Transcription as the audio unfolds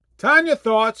Tanya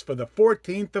thoughts for the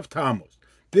 14th of Tamuz.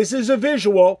 This is a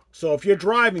visual, so if you're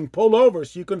driving, pull over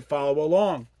so you can follow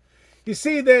along. You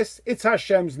see this? It's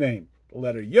Hashem's name. The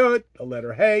letter Yud, the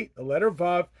letter Hey, the letter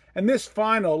Vav, and this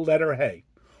final letter Hey.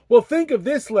 Well, think of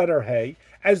this letter Hey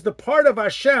as the part of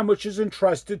Hashem which is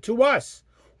entrusted to us.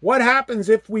 What happens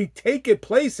if we take it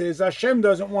places Hashem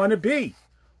doesn't want to be?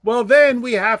 Well, then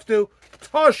we have to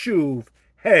tashuv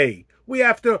Hey. We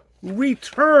have to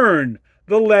return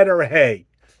the letter Hey.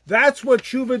 That's what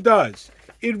tshuva does.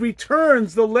 It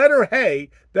returns the letter Hey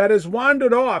that has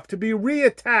wandered off to be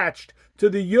reattached to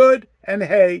the Yud and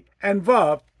Hey and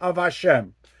Vav of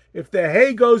Hashem. If the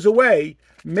Hey goes away,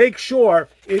 make sure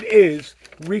it is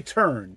returned.